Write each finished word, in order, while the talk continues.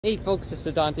Hey folks, this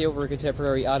is Dante over at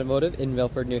Contemporary Automotive in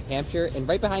Milford, New Hampshire, and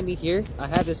right behind me here, I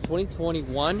have this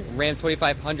 2021 Ram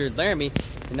 2500 Laramie,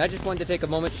 and I just wanted to take a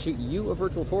moment to shoot you a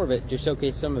virtual tour of it to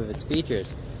showcase some of its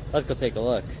features. Let's go take a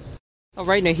look.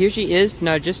 Alright, now here she is.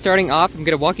 Now just starting off, I'm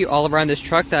going to walk you all around this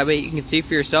truck, that way you can see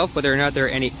for yourself whether or not there are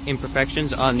any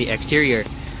imperfections on the exterior.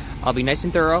 I'll be nice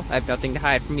and thorough, I have nothing to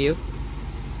hide from you.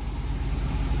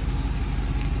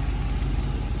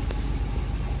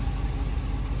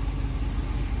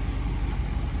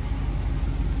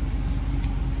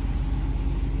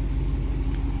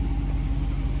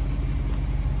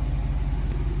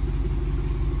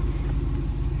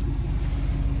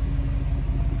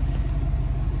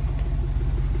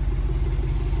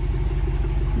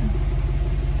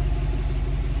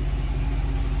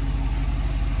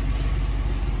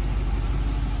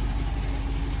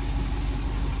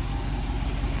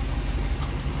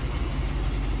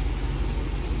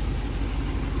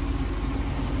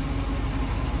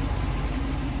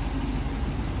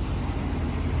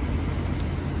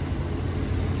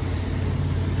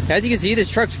 As you can see, this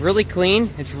truck's really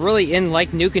clean. It's really in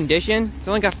like new condition. It's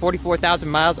only got 44,000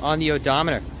 miles on the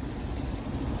odometer.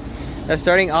 Now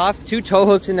starting off, 2 tow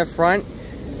hooks in the front,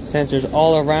 sensors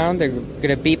all around. They're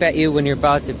gonna beep at you when you're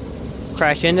about to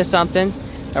crash into something.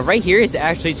 Now right here is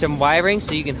actually some wiring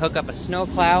so you can hook up a snow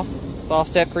plow. It's all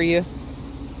set for you.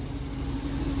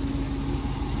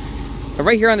 But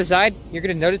right here on the side, you're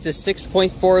gonna notice this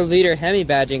 6.4 liter Hemi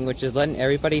badging, which is letting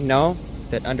everybody know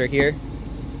that under here,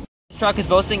 this truck is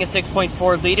boasting a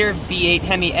 6.4 liter V8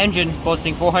 Hemi engine,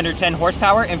 boasting 410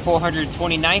 horsepower and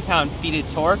 429 pound-feet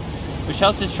of torque, which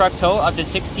helps this truck tow up to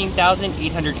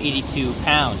 16,882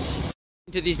 pounds.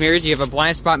 Into these mirrors, you have a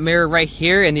blind spot mirror right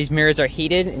here, and these mirrors are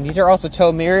heated, and these are also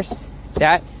tow mirrors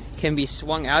that can be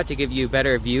swung out to give you a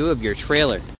better view of your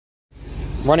trailer.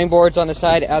 Running boards on the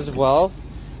side as well,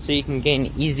 so you can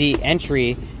gain easy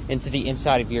entry into the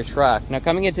inside of your truck. Now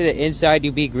coming into the inside,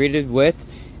 you'll be greeted with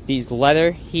these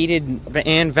leather heated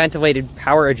and ventilated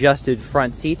power adjusted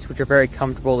front seats, which are very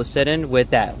comfortable to sit in with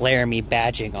that Laramie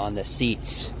badging on the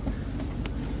seats.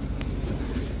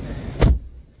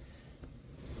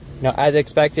 Now as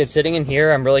expected, sitting in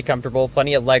here I'm really comfortable,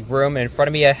 plenty of leg room, and in front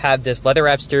of me I have this leather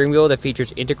wrapped steering wheel that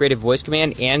features integrated voice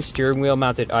command and steering wheel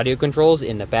mounted audio controls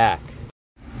in the back.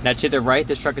 Now to the right,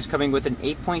 this truck is coming with an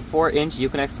 8.4 inch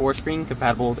Uconnect 4-screen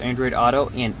compatible with Android Auto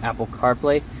and Apple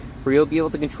CarPlay, where you'll be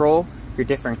able to control your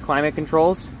different climate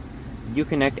controls,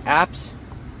 Uconnect apps,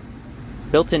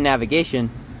 built-in navigation,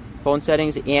 phone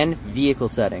settings, and vehicle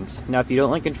settings. Now if you don't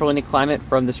like controlling the climate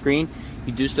from the screen,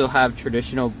 you do still have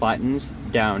traditional buttons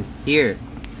down here.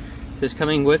 This is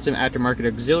coming with some aftermarket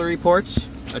auxiliary ports,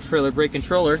 a trailer brake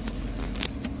controller,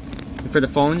 and for the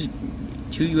phones,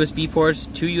 2 USB ports,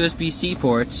 2 USB-C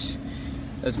ports,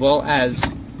 as well as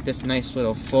this nice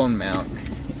little phone mount,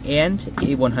 and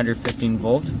a 115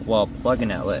 volt wall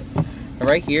plug-in outlet.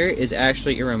 Right here is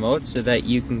actually a remote so that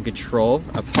you can control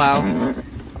a plow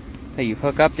that you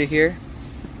hook up to here.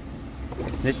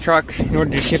 This truck, in order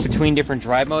to shift between different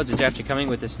drive modes, is actually coming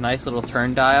with this nice little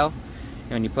turn dial.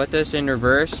 And when you put this in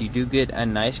reverse, you do get a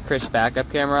nice crisp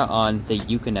backup camera on the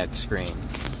Uconnect screen.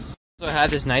 Also have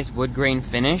this nice wood grain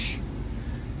finish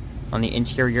on the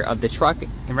interior of the truck.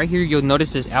 And right here you'll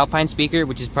notice this Alpine speaker,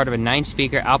 which is part of a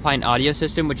 9-speaker Alpine audio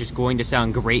system, which is going to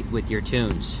sound great with your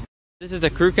tunes. This is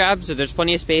a crew cab, so there's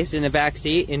plenty of space in the back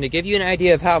seat, and to give you an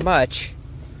idea of how much,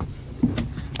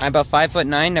 I'm about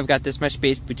 5'9". I've got this much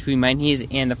space between my knees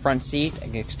and the front seat. I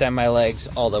can extend my legs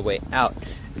all the way out.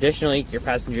 Additionally, your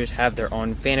passengers have their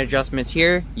own fan adjustments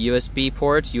here, USB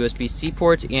ports, USB-C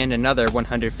ports, and another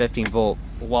 115 volt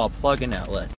wall plug-in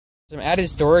outlet. Some added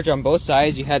storage on both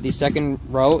sides. You have the second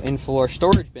row in floor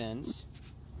storage bins,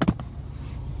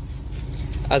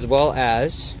 as well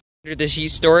as under the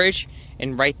seat storage.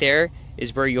 And right there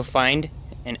is where you'll find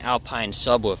an Alpine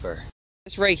subwoofer.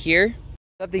 This right here,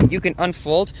 something you can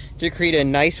unfold to create a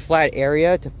nice flat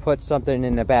area to put something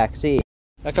in the back seat.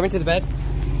 Now coming to the bed,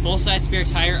 full-size spare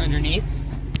tire underneath,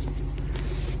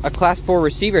 a Class 4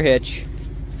 receiver hitch,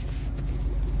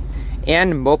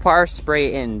 and Mopar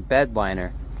spray-in bed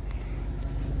liner.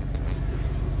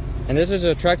 And this is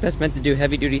a truck that's meant to do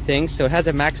heavy-duty things, so it has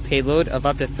a max payload of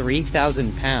up to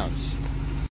 3,000 pounds.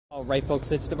 Alright folks,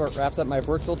 this just about wraps up my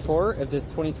virtual tour of this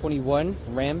 2021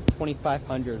 Ram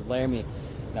 2500 Laramie.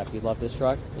 Now if you love this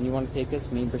truck and you want to take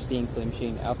this mean pristine clean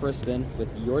machine out for a spin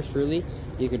with yours truly,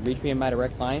 you can reach me on my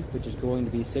direct line, which is going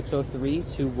to be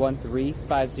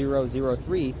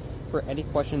 603-213-5003 for any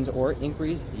questions or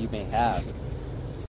inquiries you may have.